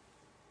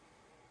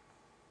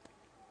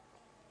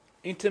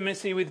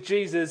 Intimacy with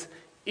Jesus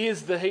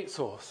is the heat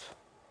source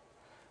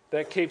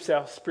that keeps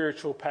our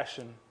spiritual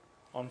passion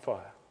on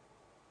fire.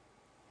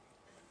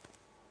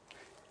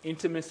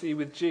 Intimacy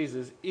with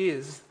Jesus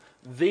is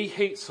the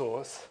heat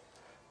source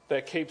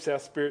that keeps our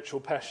spiritual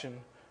passion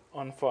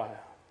on fire.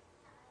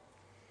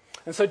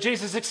 And so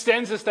Jesus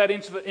extends us that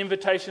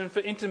invitation for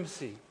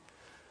intimacy.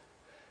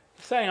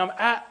 He's saying, I'm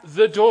at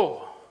the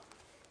door.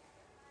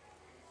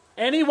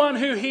 Anyone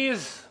who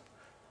hears,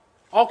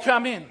 I'll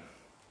come in.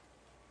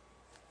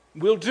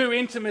 We'll do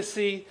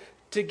intimacy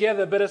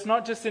together, but it's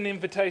not just an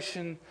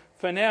invitation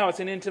for now, it's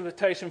an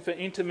invitation for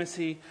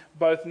intimacy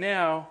both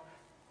now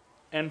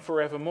and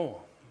forevermore.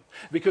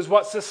 Because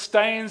what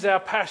sustains our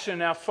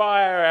passion, our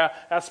fire,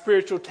 our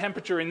spiritual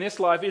temperature in this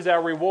life is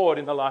our reward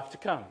in the life to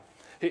come.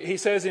 He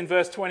says in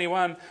verse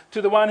 21,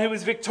 to the one who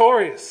is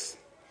victorious,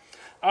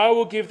 I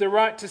will give the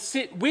right to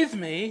sit with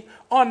me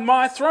on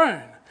my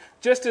throne,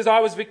 just as I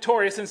was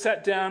victorious and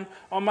sat down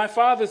on my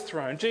Father's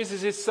throne.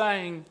 Jesus is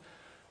saying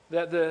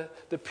that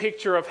the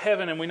picture of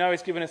heaven, and we know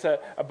he's given us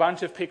a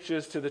bunch of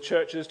pictures to the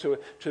churches,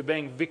 to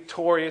being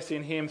victorious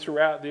in him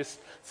throughout this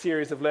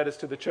series of letters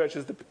to the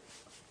churches.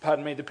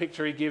 The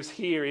picture he gives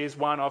here is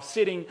one of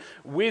sitting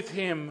with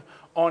him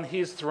on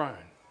his throne.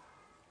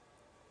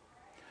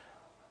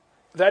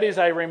 That is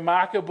a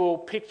remarkable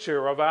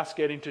picture of us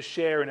getting to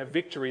share in a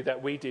victory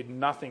that we did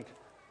nothing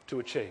to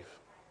achieve.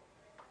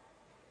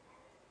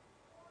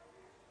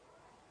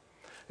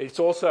 It's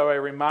also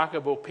a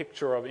remarkable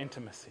picture of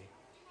intimacy,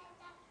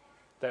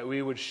 that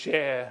we would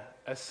share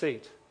a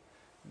seat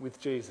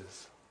with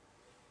Jesus.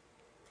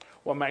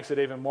 What makes it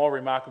even more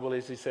remarkable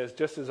is he says,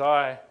 just as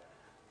I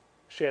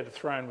share the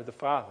throne with the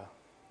Father.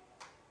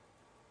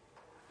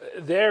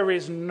 There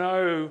is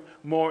no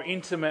more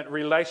intimate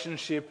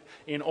relationship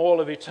in all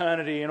of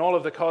eternity, in all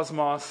of the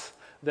cosmos,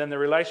 than the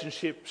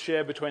relationship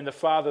shared between the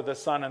Father, the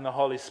Son, and the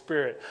Holy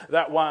Spirit.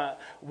 That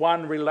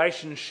one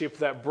relationship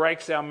that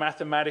breaks our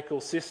mathematical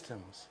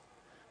systems,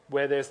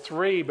 where there's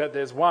three but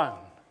there's one,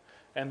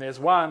 and there's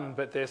one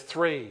but there's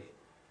three.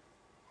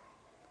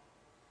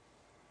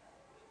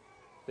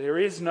 There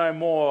is no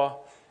more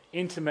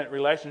intimate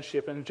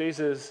relationship, and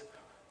Jesus,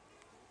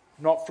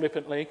 not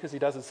flippantly, because he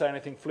doesn't say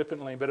anything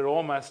flippantly, but it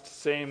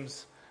almost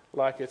seems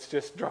like it's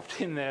just dropped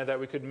in there that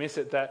we could miss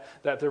it, that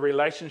the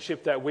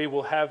relationship that we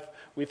will have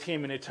with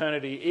him in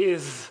eternity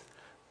is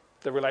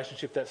the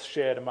relationship that's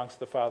shared amongst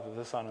the Father,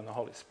 the Son, and the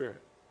Holy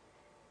Spirit.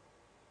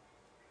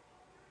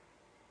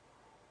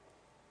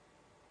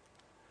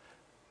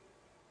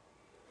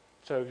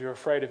 So if you're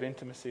afraid of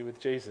intimacy with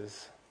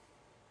Jesus,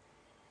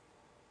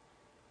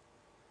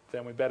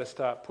 then we better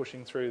start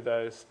pushing through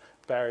those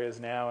barriers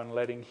now and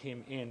letting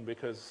him in,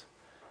 because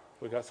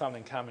we've got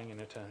something coming in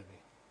eternity.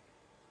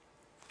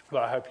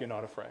 But I hope you're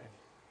not afraid.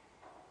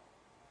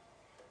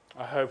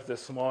 I hope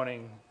this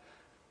morning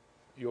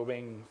you're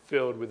being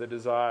filled with a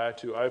desire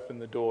to open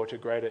the door to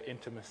greater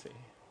intimacy,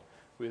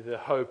 with the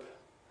hope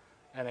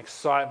and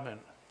excitement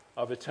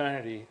of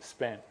eternity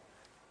spent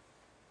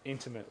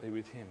intimately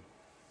with him.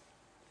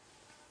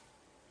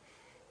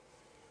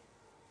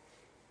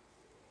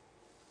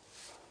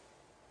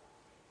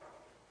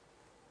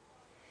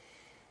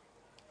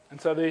 And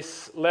so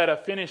this letter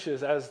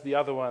finishes as the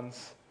other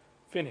ones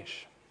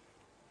finish.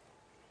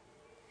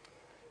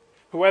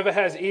 Whoever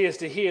has ears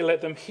to hear,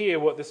 let them hear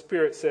what the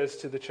Spirit says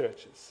to the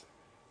churches.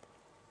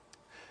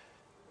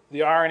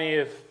 The irony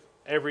of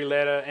every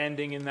letter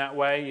ending in that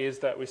way is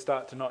that we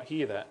start to not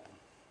hear that.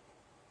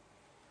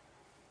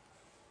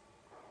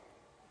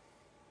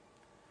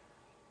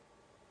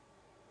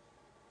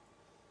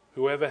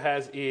 Whoever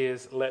has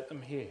ears, let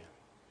them hear.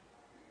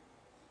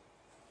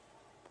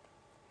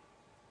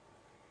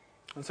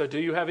 And so, do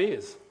you have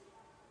ears?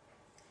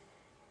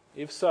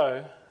 If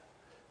so,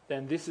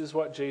 then this is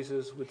what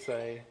Jesus would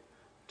say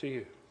to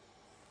you,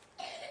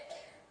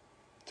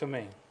 to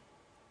me.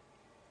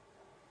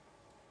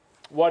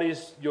 What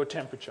is your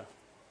temperature?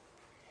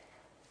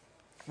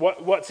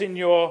 What's in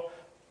your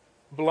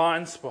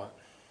blind spot?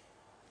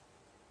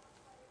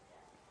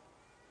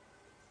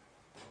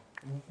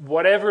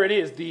 Whatever it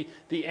is,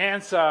 the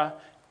answer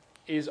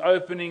is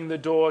opening the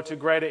door to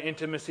greater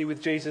intimacy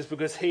with Jesus,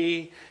 because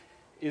he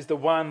is the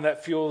one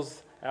that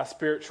fuels our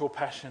spiritual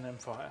passion and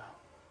fire.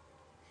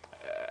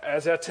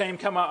 As our team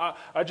come up,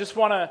 I just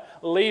want to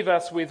leave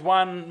us with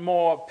one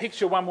more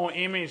picture, one more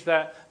image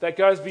that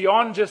goes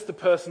beyond just the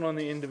personal and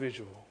the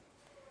individual.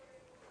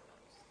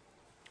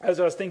 As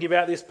I was thinking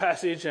about this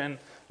passage and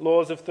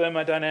laws of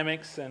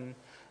thermodynamics and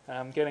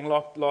getting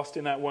lost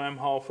in that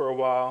wormhole for a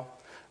while,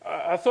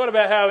 I thought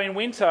about how in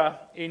winter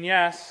in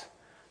Yass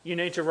you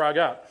need to rug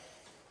up,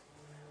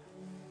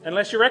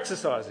 unless you're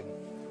exercising.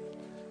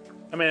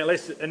 I mean, at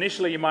least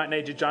initially you might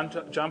need your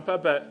jumper,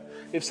 but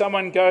if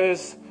someone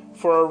goes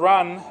for a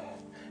run,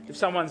 if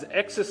someone's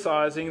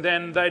exercising,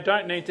 then they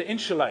don't need to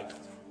insulate.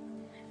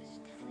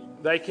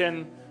 They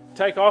can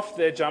take off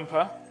their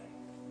jumper.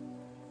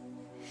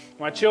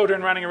 My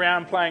children running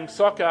around playing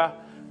soccer,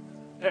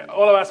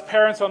 all of us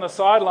parents on the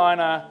sideline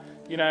are,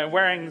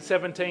 wearing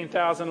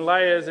 17,000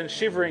 layers and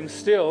shivering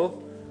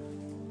still.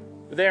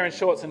 They're in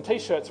shorts and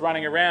t-shirts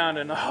running around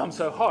and, I'm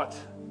so hot.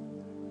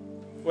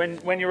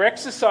 When you're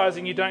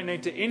exercising, you don't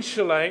need to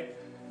insulate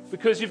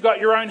because you've got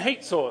your own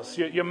heat source.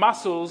 Your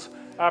muscles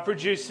are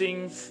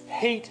producing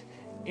heat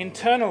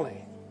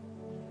internally.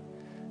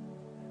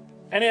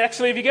 And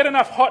actually, if you get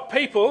enough hot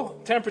people,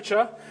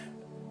 temperature,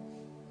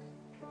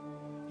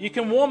 you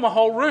can warm a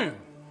whole room.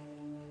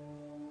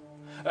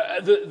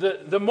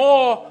 The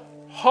more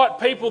hot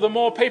people, the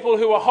more people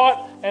who are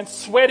hot and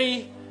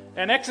sweaty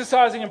and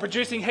exercising and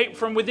producing heat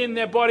from within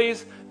their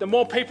bodies, the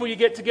more people you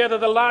get together,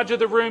 the larger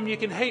the room you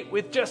can heat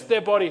with just their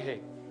body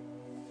heat.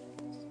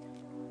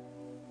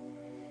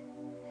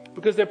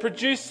 Because they're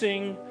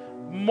producing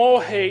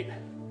more heat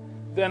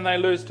than they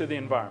lose to the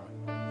environment.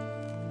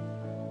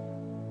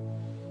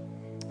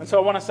 And so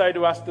I want to say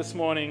to us this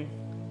morning,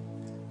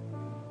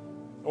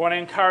 I want to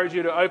encourage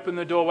you to open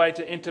the doorway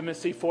to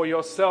intimacy for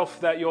yourself,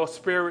 that your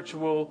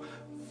spiritual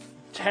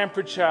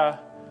temperature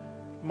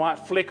might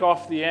flick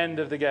off the end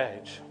of the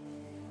gauge.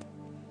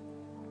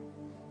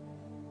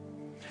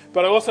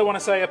 But I also want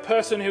to say a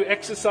person who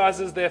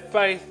exercises their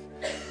faith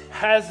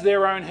has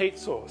their own heat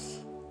source.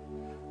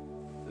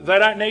 They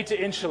don't need to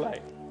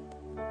insulate.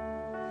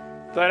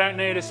 They don't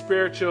need a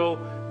spiritual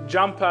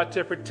jumper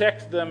to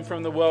protect them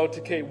from the world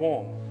to keep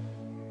warm.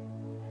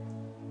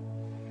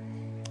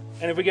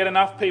 And if we get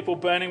enough people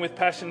burning with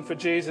passion for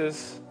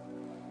Jesus,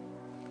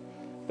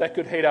 that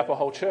could heat up a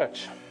whole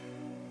church.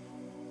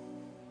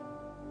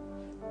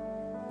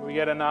 If we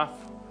get enough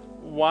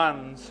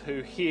ones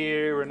who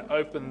hear and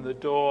open the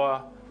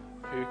door,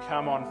 who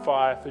come on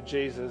fire for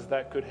Jesus,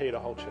 that could heat a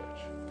whole church.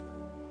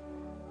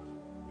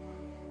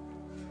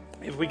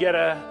 If we get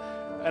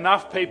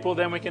enough people,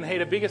 then we can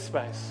heat a bigger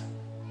space.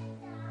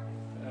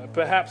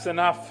 Perhaps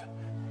enough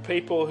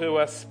people who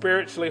are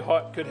spiritually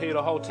hot could heat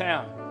a whole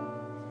town,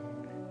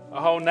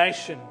 a whole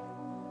nation,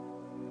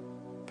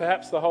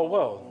 perhaps the whole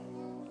world.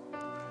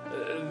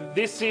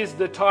 This is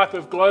the type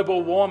of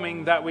global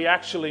warming that we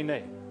actually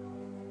need.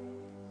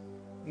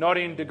 Not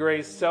in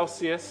degrees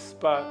Celsius,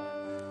 but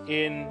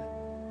in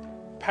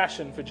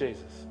passion for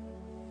Jesus.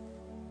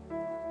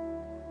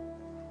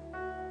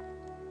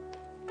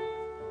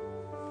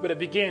 But it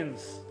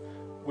begins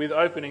with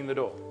opening the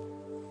door.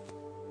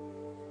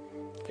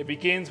 It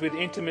begins with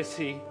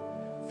intimacy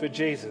for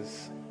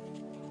Jesus.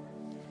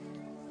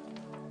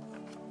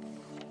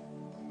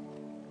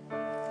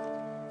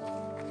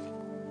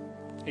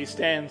 He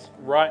stands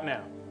right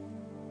now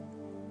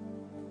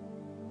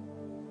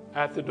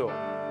at the door,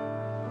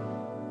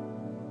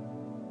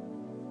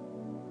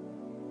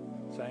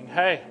 saying,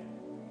 "Hey,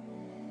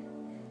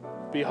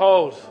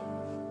 behold,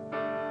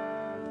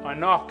 I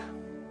knock.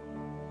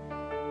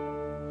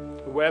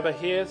 Whoever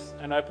hears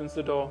and opens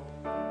the door,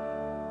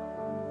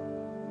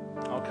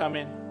 I'll come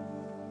in."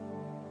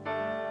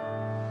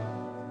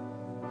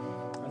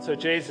 And so,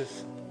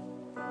 Jesus,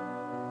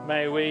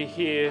 may we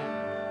hear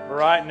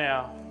right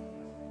now,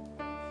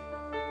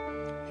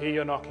 hear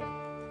your knocking.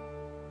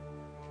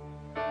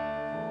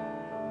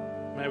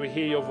 May we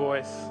hear your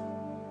voice.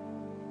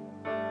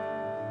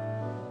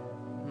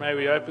 May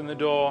we open the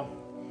door.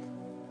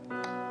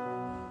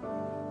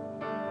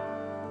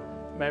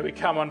 May we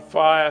come on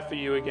fire for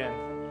you again.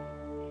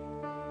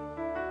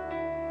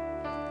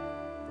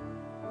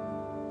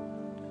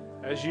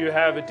 As you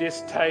have a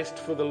distaste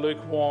for the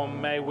lukewarm,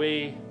 may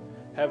we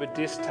have a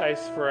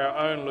distaste for our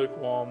own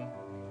lukewarm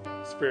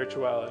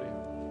spirituality.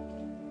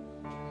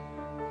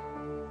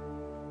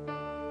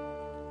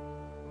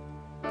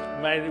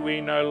 May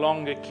we no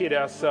longer kid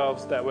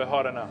ourselves that we're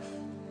hot enough.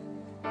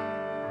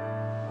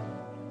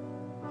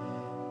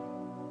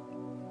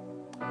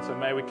 And so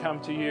may we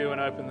come to you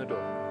and open the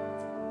door.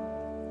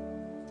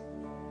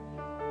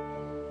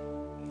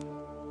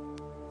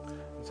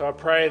 And so I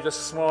pray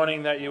this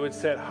morning that you would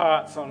set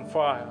hearts on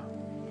fire.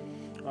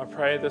 I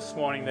pray this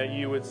morning that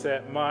you would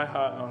set my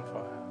heart on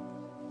fire.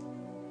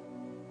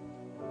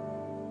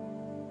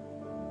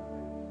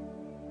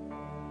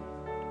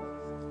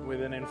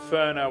 With an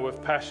inferno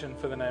of passion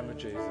for the name of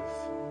Jesus.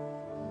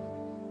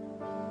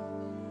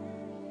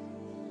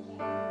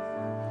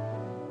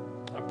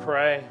 I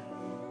pray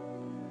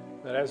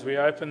that as we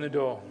open the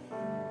door,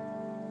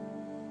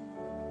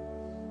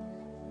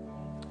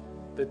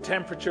 the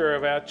temperature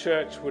of our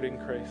church would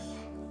increase.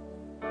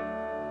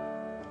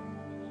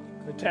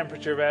 The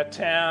temperature of our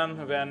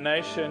town, of our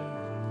nation,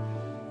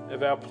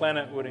 of our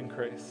planet would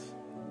increase.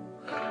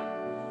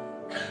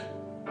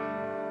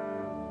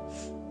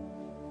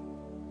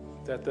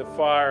 That the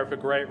fire of a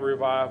great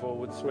revival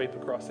would sweep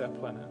across our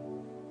planet.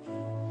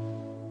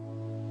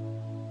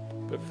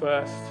 But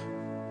first,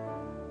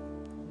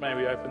 may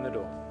we open the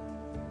door.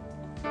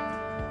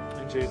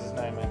 In Jesus'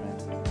 name, amen.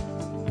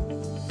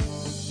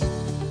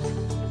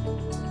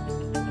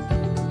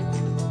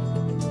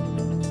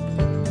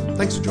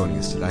 Thanks for joining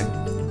us today.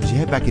 As you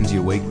head back into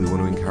your week, we want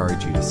to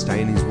encourage you to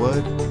stay in His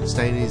Word,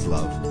 stay in His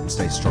love, and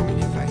stay strong in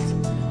your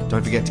faith.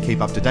 Don't forget to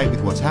keep up to date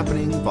with what's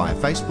happening via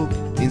Facebook,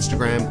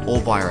 Instagram, or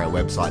via our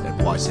website at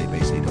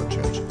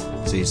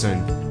ycbc.church. See you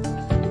soon.